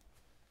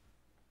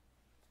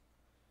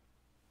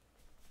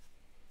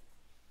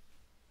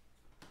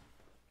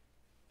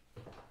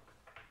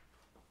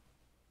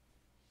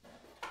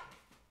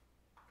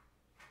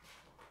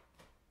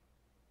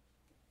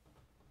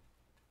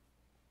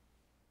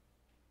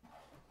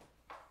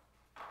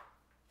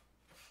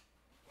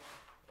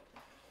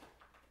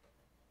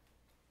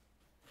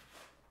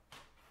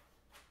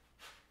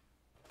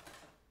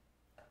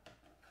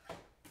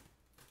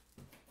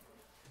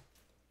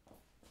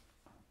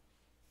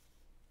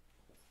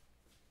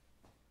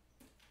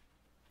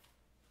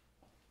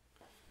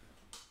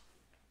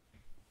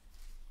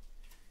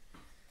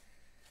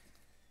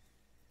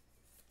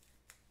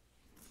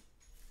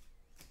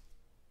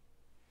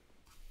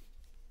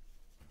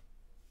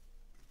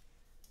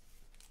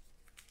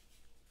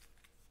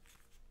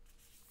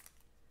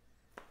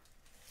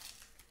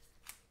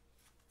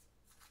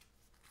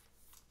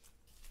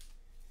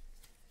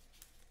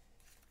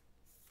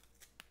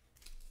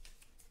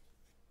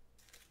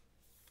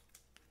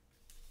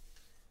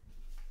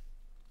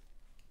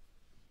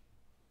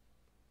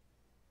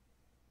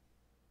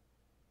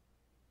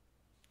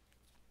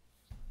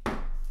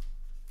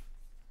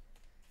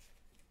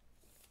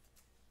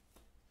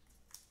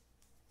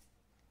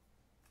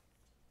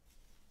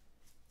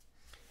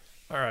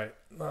 All right.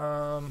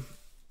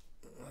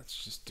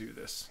 Let's just do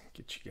this.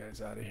 Get you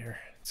guys out of here.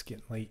 It's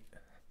getting late.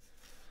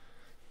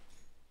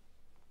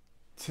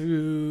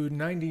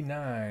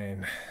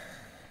 299.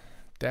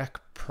 Dak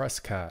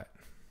Prescott.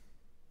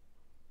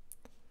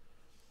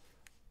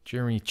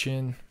 Jeremy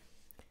Chin.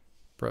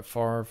 Brett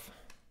Favre.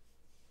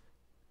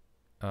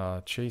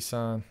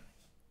 Chason.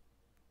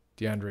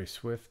 DeAndre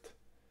Swift.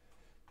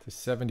 To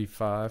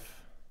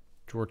 75.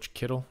 George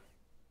Kittle.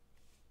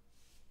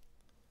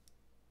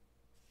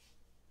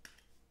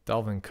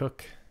 Dalvin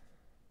Cook.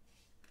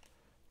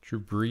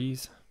 Drew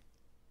Brees.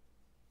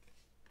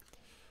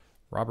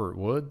 Robert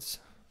Woods.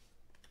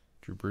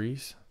 Drew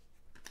Brees.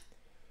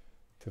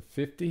 To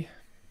 50.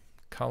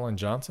 Colin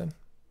Johnson.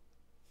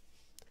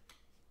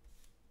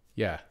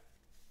 Yeah.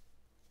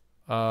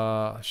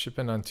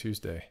 Shipping on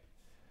Tuesday.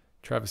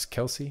 Travis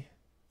Kelce.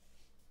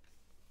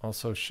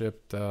 Also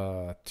shipped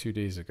 2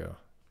 days ago.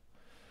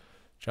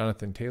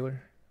 Jonathan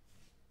Taylor.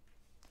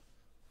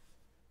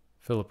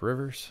 Phillip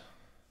Rivers.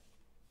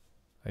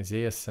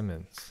 Isaiah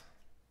Simmons.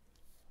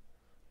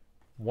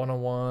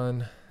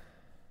 101.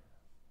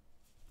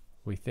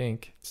 We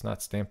think. It's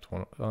not stamped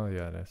one. Oh,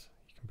 yeah, it is.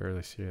 You can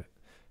barely see it.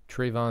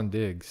 Trayvon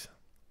Diggs.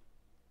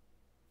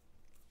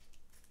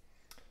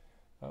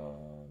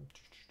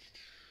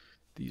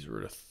 These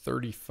were to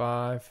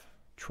 35.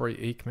 Troy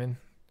Aikman.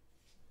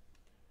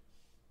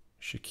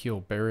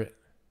 Shaquille Barrett.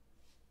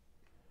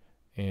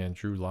 And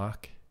Drew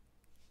Lock.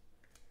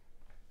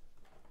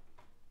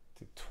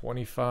 To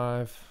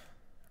 25.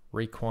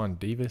 Raekwon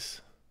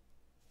Davis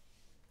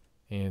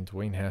and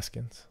Dwayne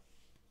Haskins.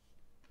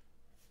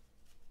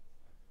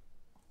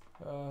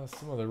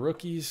 Some of the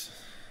rookies.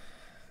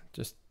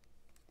 Just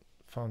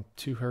found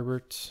 2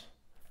 Herberts.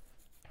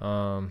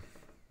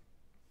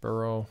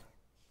 Burrow.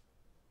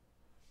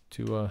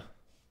 Tua.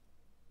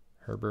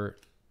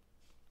 Herbert.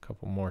 A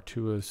couple more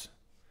Tuas.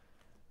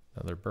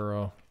 Another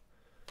Burrow.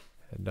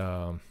 And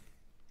a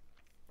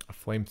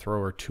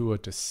flamethrower Tua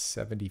to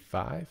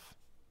 75.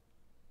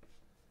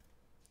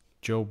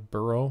 Joe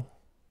Burrow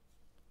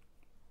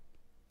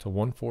to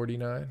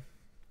 149.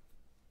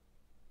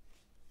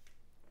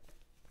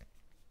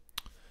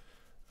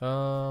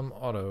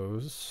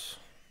 Autos.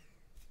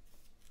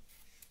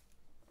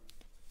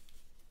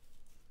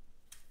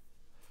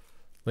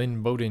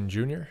 Lynn Bowden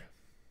Jr.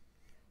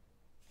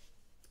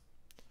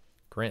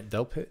 Grant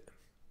Delpit.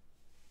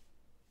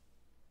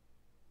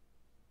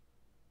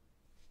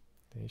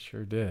 They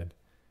sure did.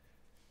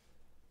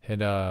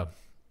 Had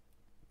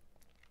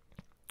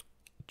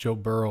Joe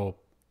Burrow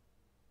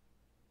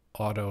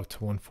auto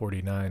to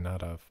 149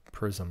 out of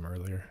Prism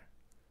earlier.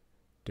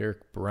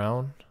 Derek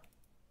Brown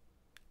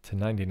to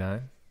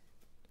 99.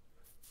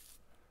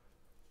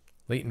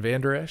 Leighton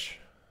Vander Esch.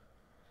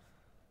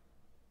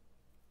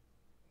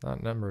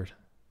 Not numbered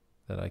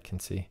that I can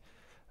see.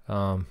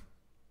 Yeah,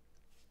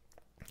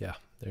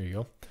 there you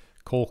go.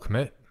 Cole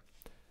Kmet.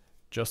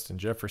 Justin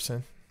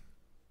Jefferson.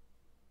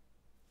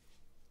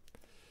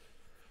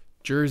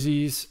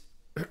 Jerseys.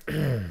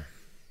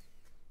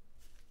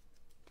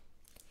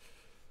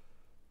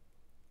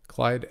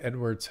 Clyde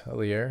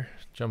Edwards-Helaire,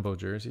 jumbo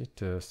jersey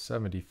to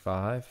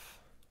 75.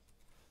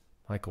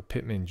 Michael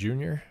Pittman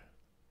Jr.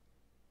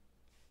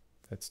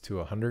 That's to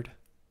 100.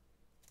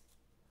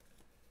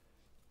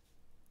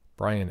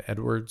 Brian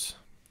Edwards,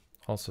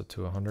 also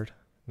to 100.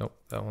 Nope,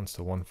 that one's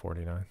to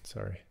 149.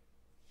 Sorry.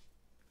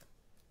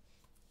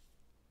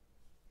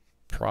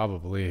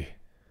 Probably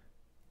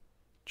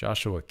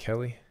Joshua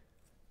Kelly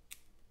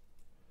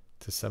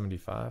to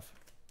 75.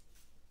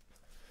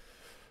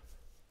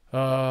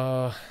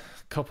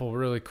 Couple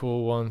really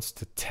cool ones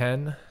to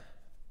 10.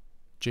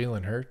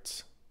 Jalen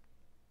Hurts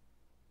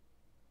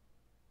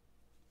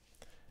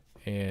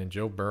and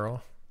Joe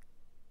Burrow.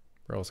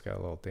 Burrow's got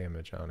a little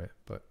damage on it,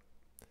 but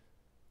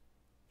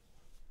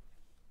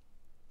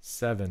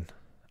 7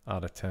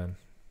 out of 10.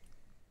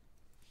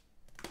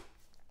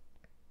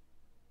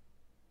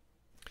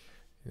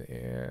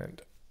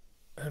 And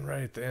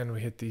right at the end, we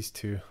hit these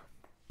two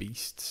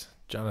beasts.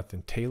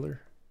 Jonathan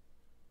Taylor.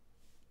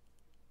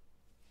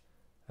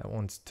 That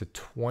one's to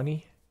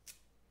 20.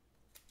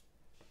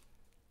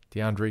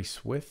 DeAndre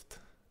Swift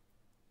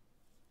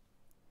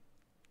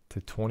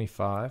to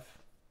 25.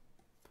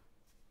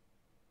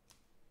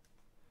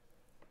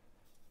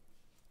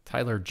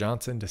 Tyler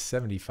Johnson to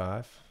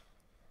 75.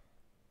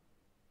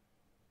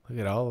 Look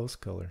at all those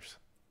colors.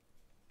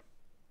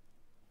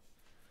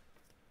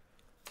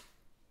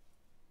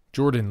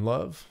 Jordan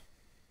Love.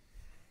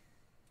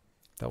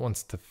 That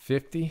one's to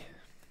 50.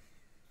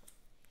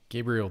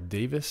 Gabriel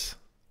Davis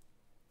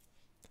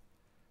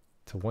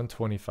to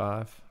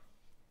 125.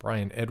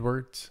 Brian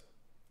Edwards.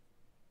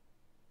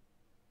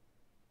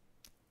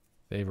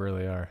 They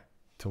really are.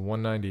 To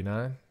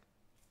 199.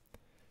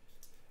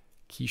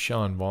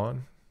 Keyshawn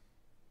Vaughn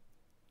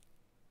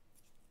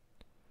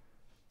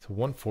to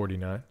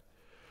 149.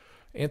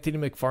 Anthony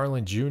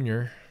McFarland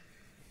Jr.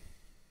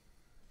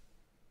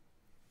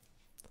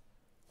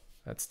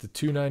 That's the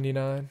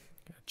 299.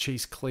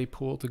 Chase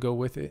Claypool to go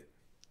with it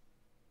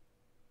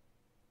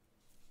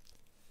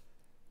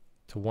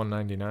to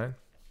 199.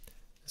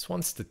 This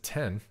one's to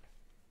 10.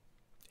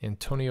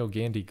 Antonio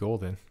Gandy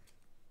Golden.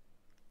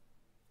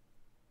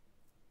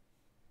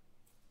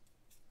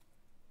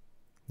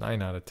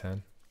 Nine out of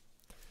 10.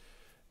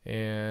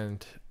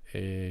 And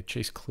a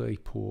Chase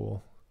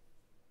Claypool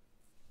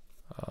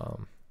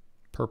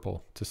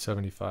purple to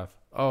 75.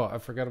 Oh, I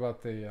forgot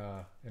about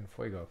the En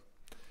Fuego.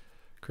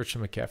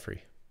 Christian McCaffrey.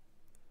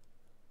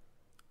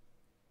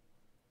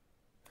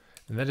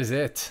 And that is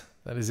it.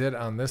 That is it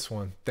on this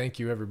one. Thank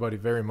you, everybody,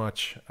 very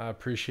much. I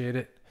appreciate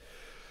it.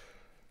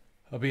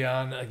 I'll be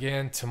on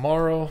again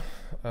tomorrow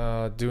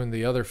doing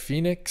the other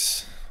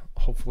Phoenix.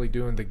 Hopefully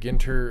doing the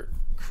Ginter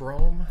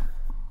Chrome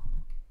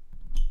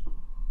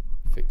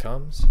if it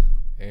comes.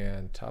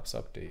 And Topps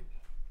update.